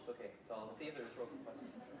small groups, okay. So I'll save the rhetorical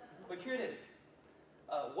questions. But here it is.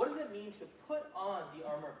 What does it mean to put on the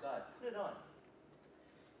armor of God? Put it on.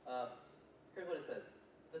 Here's what it says.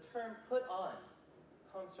 The term put on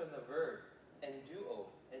comes from the verb enduo.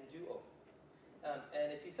 And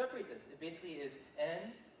if you separate this, it basically is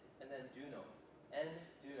en and then duno.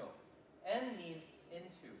 Duno. En means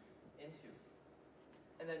into.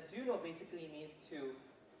 And then duno basically means to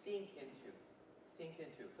sink into.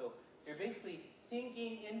 So you're basically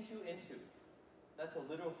sinking into. That's a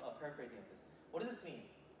literal paraphrasing of this. What does this mean?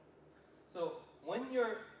 So when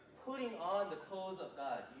you're putting on the clothes of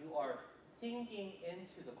God, you are sinking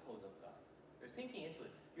into the clothes of God. You're sinking into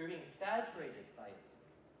it. You're being saturated by it.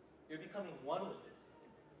 You're becoming one with it.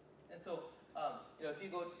 And so, if you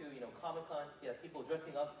go to, Comic-Con, you have people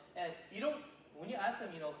dressing up, and when you ask them,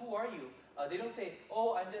 who are you? They don't say,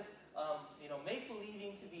 oh, I'm just,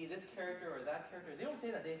 make-believing to be this character or that character. They don't say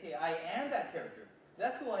that. They say, I am that character.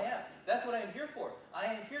 That's who I am. That's what I'm here for. I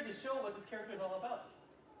am here to show what this character is all about.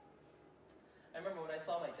 I remember when I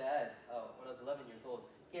saw my dad when I was 11 years old.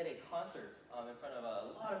 He had a concert in front of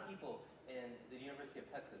a lot of people in the University of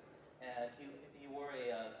Texas. And he wore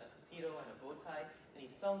a tuxedo and a bow tie, and he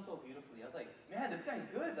sung so beautifully. I was like, man, this guy's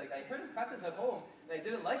good. Like, I heard him practice at home, and I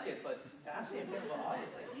didn't like it, but actually in front of an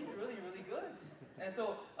audience, like, he's really, really good. And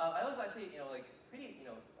so I was actually, pretty,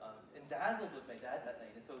 dazzled with my dad that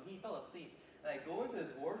night. And so he fell asleep. And I go into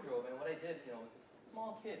his wardrobe, and what I did, this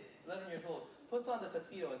small kid, 11 years old, puts on the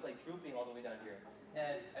tuxedo, and it's like drooping all the way down here.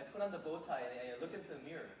 And I put on the bow tie, and I look into the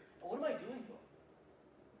mirror. What am I doing here?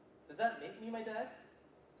 Does that make me my dad?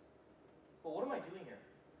 But what am I doing here?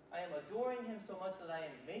 I am adoring him so much that I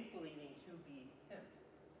am make-believing to be him.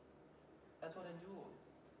 That's what enduo is.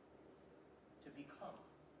 To become.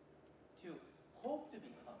 To hope to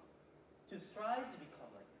become. To strive to become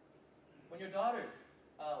like him. When your daughters,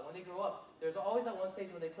 when they grow up, there's always that one stage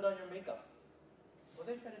when they put on your makeup. What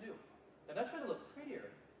are they trying to do? They're not trying to look prettier.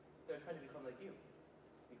 They're trying to become like you.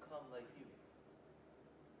 Become like you.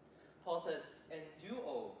 Paul says,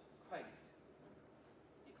 enduo Christ.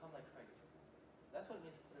 Become like Christ. That's what it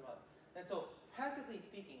means to put it on. And so, practically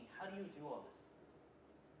speaking, how do you do all this?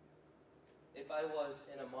 If I was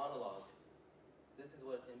in a monologue, this is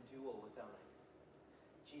what enduo would sound like.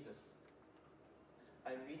 Jesus,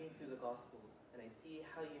 I'm reading through the Gospels, and I see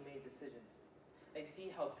how you made decisions. I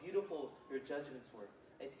see how beautiful your judgments were.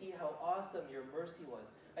 I see how awesome your mercy was.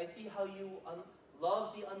 I see how you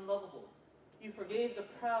loved the unlovable. You forgave the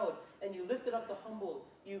proud, and you lifted up the humble.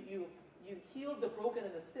 You healed the broken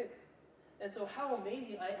and the sick. And so how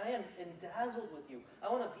amazing, I am dazzled with you.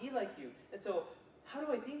 I want to be like you. And so how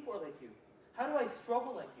do I think more like you? How do I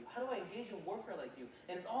struggle like you? How do I engage in warfare like you?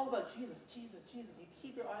 And it's all about Jesus, Jesus, Jesus. You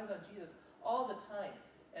keep your eyes on Jesus all the time.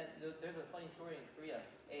 And there's a funny story in Korea.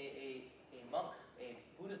 A monk, a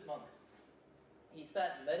Buddhist monk, he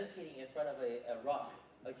sat meditating in front of a rock,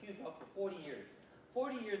 a huge rock for 40 years.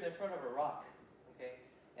 40 years in front of a rock, okay?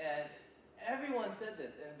 And everyone said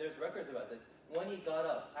this, and there's records about this. When he got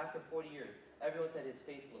up, after 40 years, everyone said his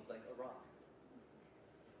face looked like a rock.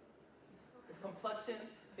 His complexion,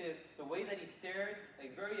 the way that he stared,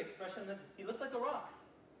 like very expressionless, he looked like a rock.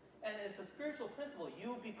 And it's a spiritual principle.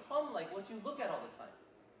 You become like what you look at all the time.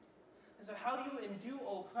 And so how do you endue,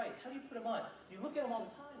 O Christ? How do you put him on? You look at him all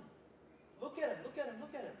the time. Look at him, look at him,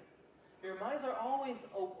 look at him. Your minds are always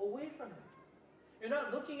away from him. You're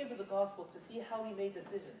not looking into the Gospels to see how he made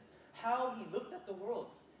decisions, how he looked at the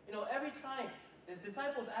world. You know, every time his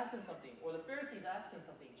disciples asked him something, or the Pharisees asked him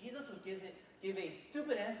something, Jesus would give a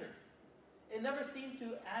stupid answer. It never seemed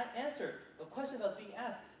to answer the question that was being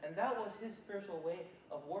asked, and that was his spiritual way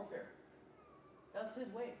of warfare. That was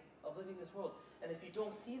his way of living this world. And if you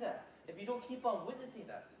don't see that, if you don't keep on witnessing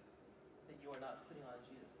that, then you are not putting on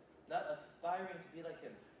Jesus, not aspiring to be like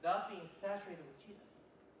him, not being saturated with Jesus.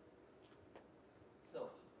 So,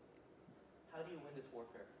 how do you win this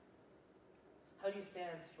warfare? How do you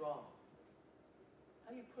stand strong?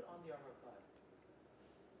 How do you put on the armor of God?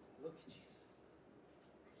 Look at Jesus.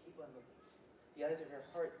 Keep on looking. The eyes of your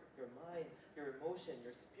heart, your mind, your emotion,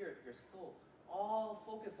 your spirit, your soul, all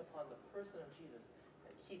focused upon the person of Jesus,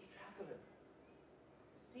 and keep track of him.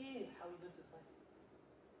 See how he lived his life.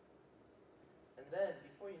 And then,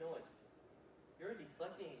 before you know it, you're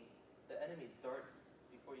deflecting the enemy's darts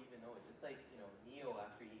before you even know it. Just like, Neo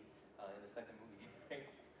after he, in the second movie, right?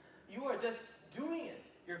 You are just doing it.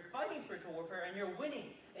 You're fighting spiritual warfare and you're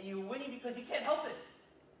winning. And you're winning because you can't help it.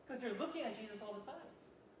 Because you're looking at Jesus all the time.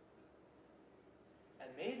 And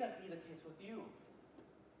may that be the case with you.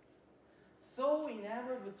 So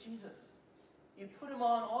enamored with Jesus. You put him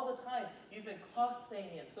on all the time. You've been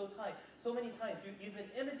cosplaying him so many times. You've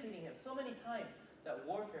been imitating him so many times that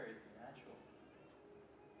warfare is natural.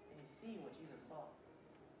 And you see what Jesus saw.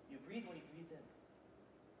 You breathe what he breathed in.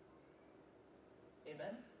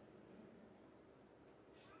 Amen?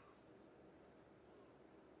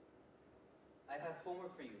 I have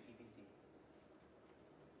homework for you, PPC.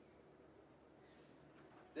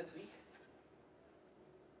 This week,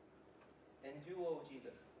 enduo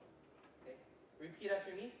Jesus. Okay? Repeat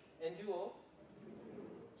after me. Enduo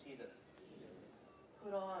Jesus.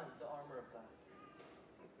 Put on the armor of God.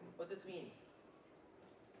 What this means,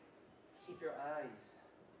 keep your eyes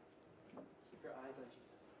on Jesus.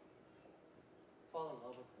 Fall in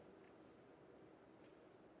love with him.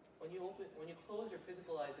 When you close your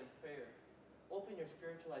physical eyes in prayer, open your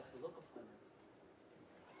spiritual eyes to look upon him.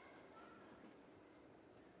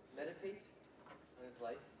 Meditate on his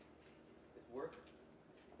life, his work,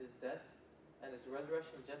 his death, and his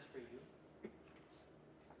resurrection just for you.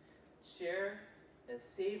 Share and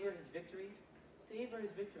savor his victory. Savor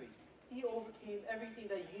his victory. He overcame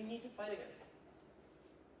everything that you need to fight against.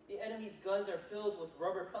 The enemy's guns are filled with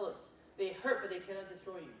rubber pellets. They hurt, but they cannot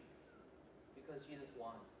destroy you. Because Jesus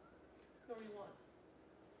won. He already won.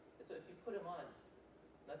 And so if you put him on,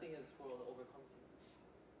 nothing in this world overcomes you.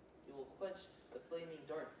 You will quench the flaming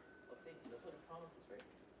darts of Satan. That's what it promises, right?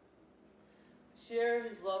 Share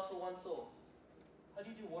his love for one soul. How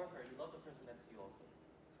do you do warfare? You love the person next to you also.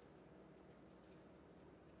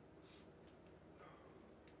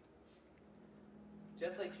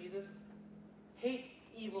 Just like Jesus, hate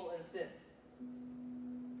evil and sin.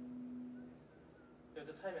 There's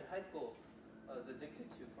a time in high school I was addicted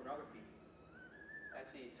to pornography.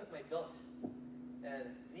 Actually, it took my belt,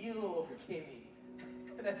 and zeal overcame me.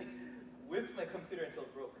 And I whipped my computer until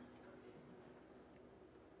it broke.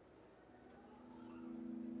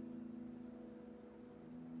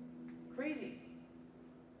 Crazy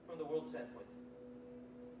from the world's standpoint.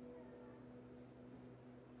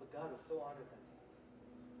 But God was so honored that day.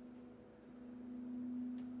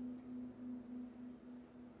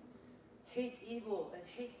 Hate evil and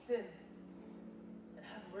hate sin and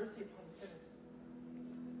have mercy upon the sinners.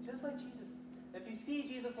 Just like Jesus. If you see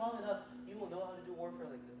Jesus long enough, you will know how to do warfare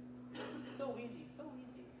like this. So easy, so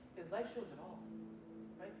easy. His life shows it all.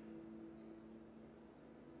 Right?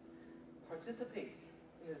 Participate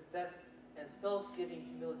in his death and self-giving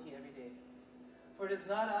humility every day. For it is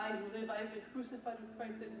not I who live, I have been crucified with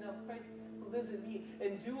Christ. It is now Christ who lives in me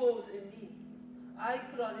and duos in me. I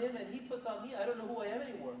put on him and he puts on me. I don't know who I am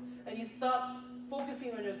anymore. And you stop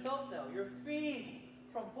focusing on yourself now. You're freed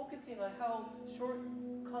from focusing on how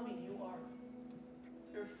shortcoming you are.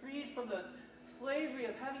 You're freed from the slavery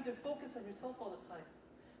of having to focus on yourself all the time.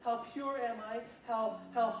 How pure am I? How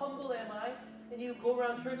humble am I? And you go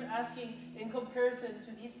around church asking, in comparison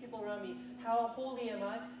to these people around me, how holy am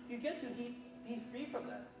I? You get to be free from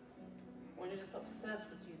that when you're just obsessed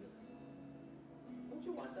with Jesus. Don't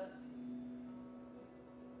you want that?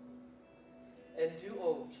 And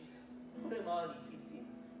duo, Jesus. Put him on, EPC.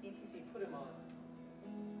 EPC, put him on.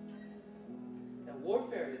 And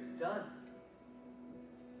warfare is done.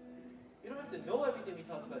 You don't have to know everything we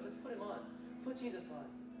talked about. Just put him on. Put Jesus on.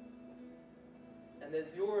 And then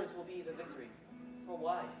yours will be the victory. For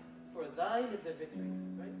why? For thine is the victory,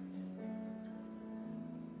 right?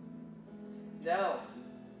 Now,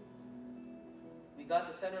 we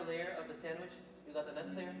got the center layer of the sandwich. We got the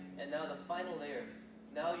next layer. And now the final layer.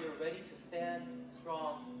 Now you're ready to stand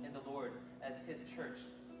strong in the Lord as his church.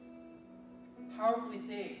 Powerfully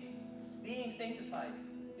saved. Being sanctified.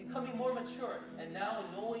 Becoming more mature. And now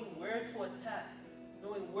knowing where to attack.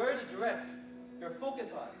 Knowing where to direct your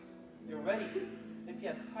focus on. You're ready. If you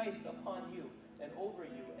have Christ upon you, and over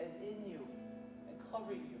you, and in you, and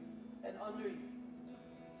covering you, and under you.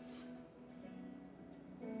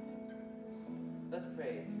 Let's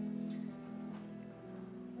pray.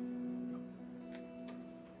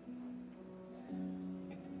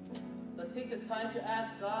 Let's take this time to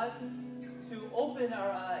ask God to open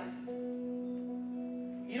our eyes.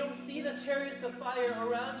 You don't see the chariots of fire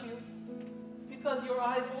around you because your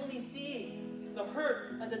eyes only see the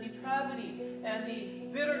hurt and the depravity and the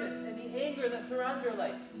bitterness and the anger that surrounds your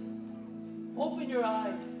life. Open your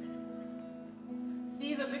eyes.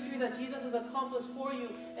 See the victory that Jesus has accomplished for you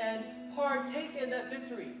and partake in that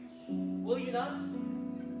victory. Will you not?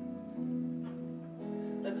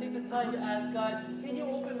 Let's take this time to ask God, can you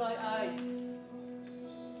open my eyes?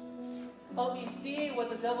 Help me see what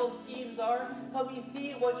the devil's schemes are. Help me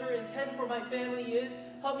see what your intent for my family is.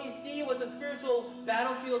 Help me see what the spiritual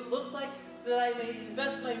battlefield looks like so that I may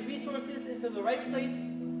invest my resources into the right place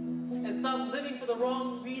and stop living for the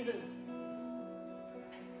wrong reasons.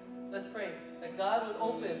 Let's pray that God would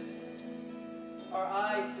open our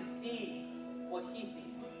eyes to see what he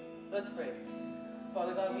sees. Let's pray.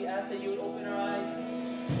 Father God, we ask that you would open our eyes.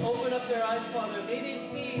 Open up their eyes, Father. May they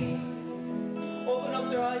see. Open up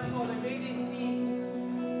their eyes, Father. May they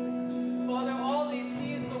see. Father, all they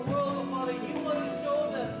see is the world, but Father, you want to show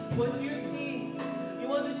them what you see. You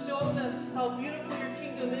want to show them how beautiful your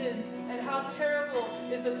kingdom is and how terrible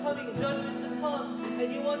is the coming judgment to come.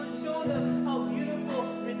 And you want to show them how beautiful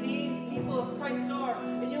redeemed people of Christ are.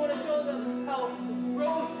 And you want to show them how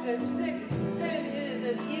gross and sick sin is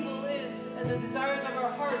and evil is and the desires of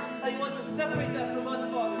our heart. How you want to separate that from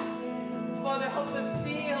us, Father. Father, help them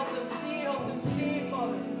see, help them see, help them see,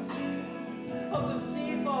 Father. Help them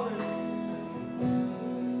see, Father.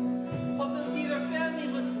 Help them see their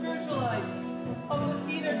families with spiritual eyes. Help them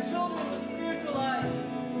see their children with spiritual eyes.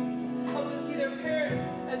 Help them see their parents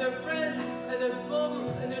and their friends and their small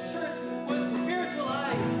groups and their church with spiritual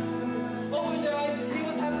eyes. Open their eyes to see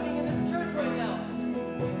what's happening in this church right now.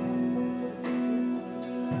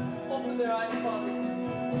 Open their eyes, Father.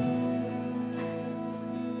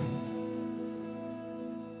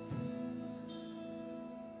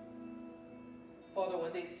 Father,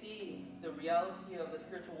 when they see the reality of the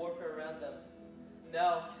spiritual warfare around them,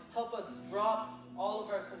 now help us drop all of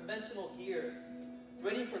our conventional gear,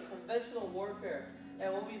 ready for conventional warfare.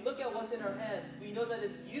 And when we look at what's in our hands, we know that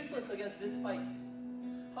it's useless against this fight.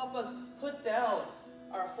 Help us put down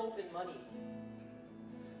our hope in money.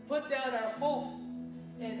 Put down our hope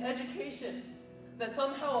in education, that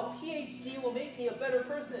somehow a PhD will make me a better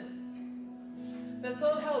person. That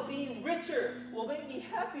somehow being richer will make me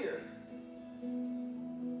happier.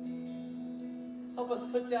 Help us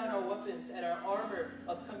put down our weapons and our armor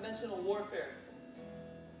of conventional warfare.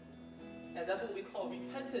 And that's what we call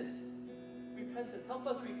repentance. Repentance. Help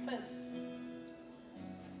us repent.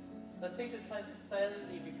 Let's take this time to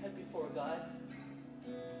silently repent before God.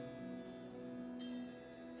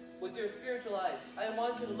 With your spiritual eyes, I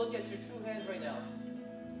want you to look at your two hands right now.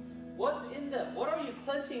 What's in them? What are you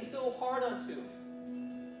clenching so hard onto?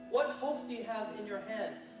 What hopes do you have in your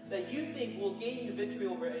hands that you think will gain you victory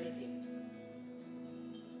over anything?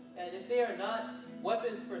 And if they are not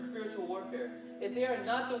weapons for spiritual warfare, if they are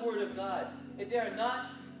not the Word of God, if they are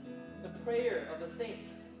not the prayer of the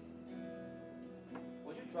saints,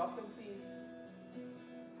 would you drop them, please?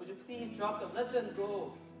 Would you please drop them? Let them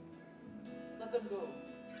go. let them go.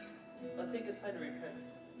 Let's take this time to repent.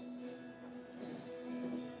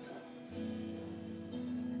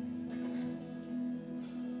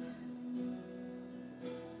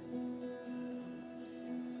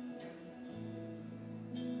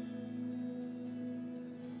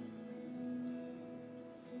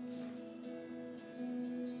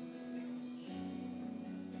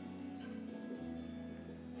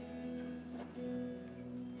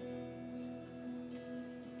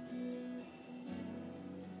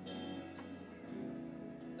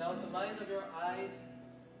 Now with the minds of your eyes,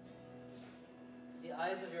 the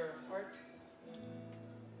eyes of your heart,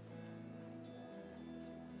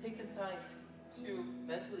 take this time to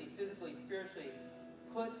mentally, physically, spiritually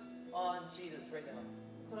put on Jesus right now.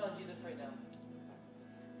 Put on Jesus right now.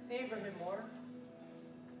 Savor him more.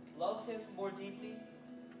 Love him more deeply.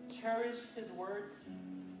 Cherish his words.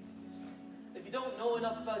 If you don't know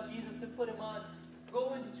enough about Jesus to put him on,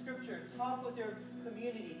 go into Scripture, talk with your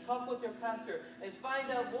community, talk with your pastor, and find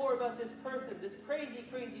out more about this person, this crazy,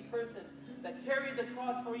 crazy person that carried the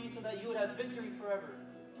cross for you so that you would have victory forever.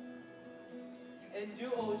 And do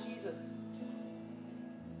owe Jesus.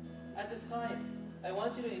 At this time, I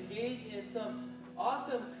want you to engage in some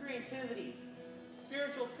awesome creativity,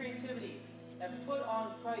 spiritual creativity, and put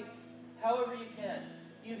on Christ however you can.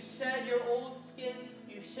 You've shed your old skin,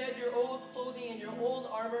 you've shed your old clothing and your old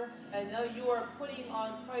armor, and now you are putting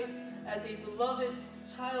on Christ as a beloved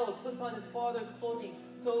child puts on his father's clothing.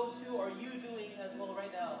 So too are you doing as well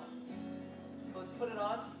right now. So let's put it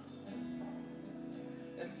on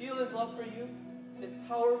and feel his love for you, his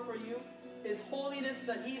power for you, his holiness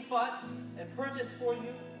that he fought and purchased for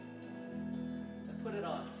you. And put it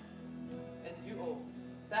on. And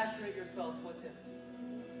saturate yourself with him.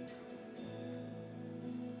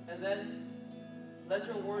 And then let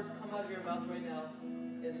your words come out of your mouth right now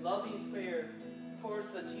in loving prayer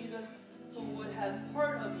towards the Jesus who would have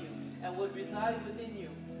part of you and would reside within you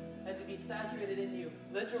and to be saturated in you.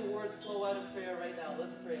 Let your words flow out in prayer right now.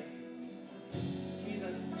 Let's pray.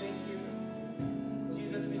 Jesus, thank you.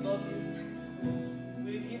 Jesus, we love you.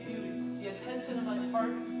 We give you the attention of my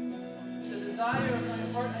heart, the desire of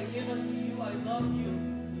my heart. I give unto you. I love you.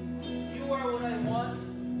 You are what I want.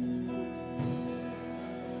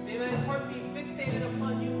 May my heart be fixated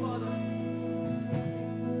upon you, Father.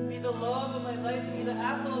 Be the love of my life, be the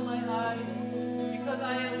apple of my eye, because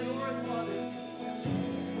I am yours, Father.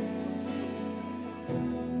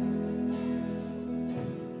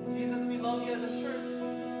 Jesus, we love you as a church.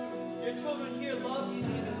 Your children here love you,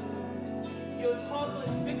 Jesus. You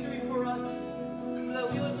accomplished victory for us, so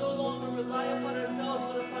that we would no longer rely upon ourselves,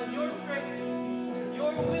 but upon your strength,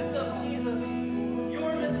 your wisdom, Jesus,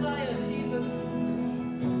 your Messiah, Jesus.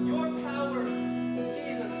 Your power,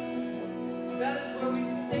 Jesus. That is where we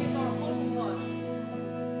take our hope upon.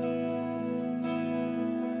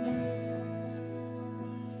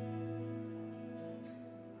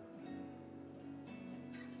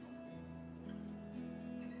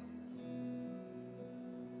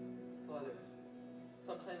 Father,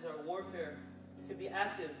 sometimes our warfare can be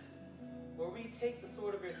active, where we take the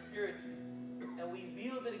sword of your Spirit and we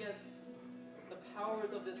wield it against the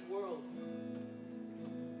powers of this world.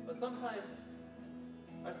 But sometimes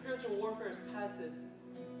our spiritual warfare is passive,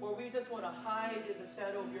 where we just want to hide in the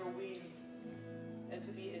shadow of your wings and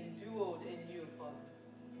to be endued in you, Father.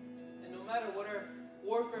 And no matter what our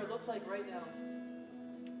warfare looks like right now,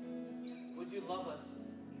 would you love us,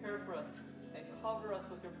 care for us, and cover us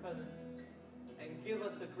with your presence, and give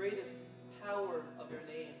us the greatest power of your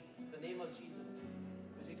name, the name of Jesus.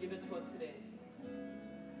 Would you give it to us today?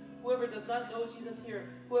 Whoever does not know Jesus here,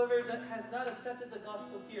 whoever has not accepted the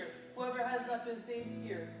gospel here, whoever has not been saved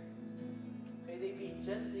here, may they be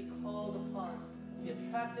gently called upon. The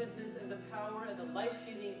attractiveness and the power and the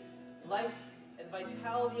life-giving life and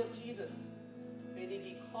vitality of Jesus, may they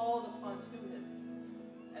be called upon to him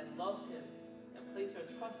and love him and place their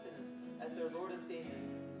trust in him as their Lord and Savior.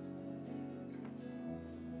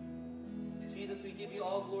 Jesus, we give you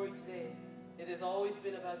all glory today. It has always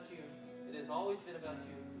been about you. It has always been about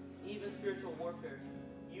you. Even spiritual warfare,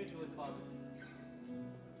 you do it, Father.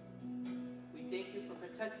 We thank you for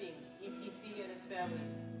protecting EPC and its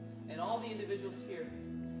families and all the individuals here.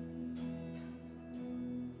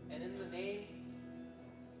 And in the name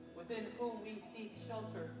within whom we seek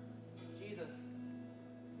shelter, Jesus,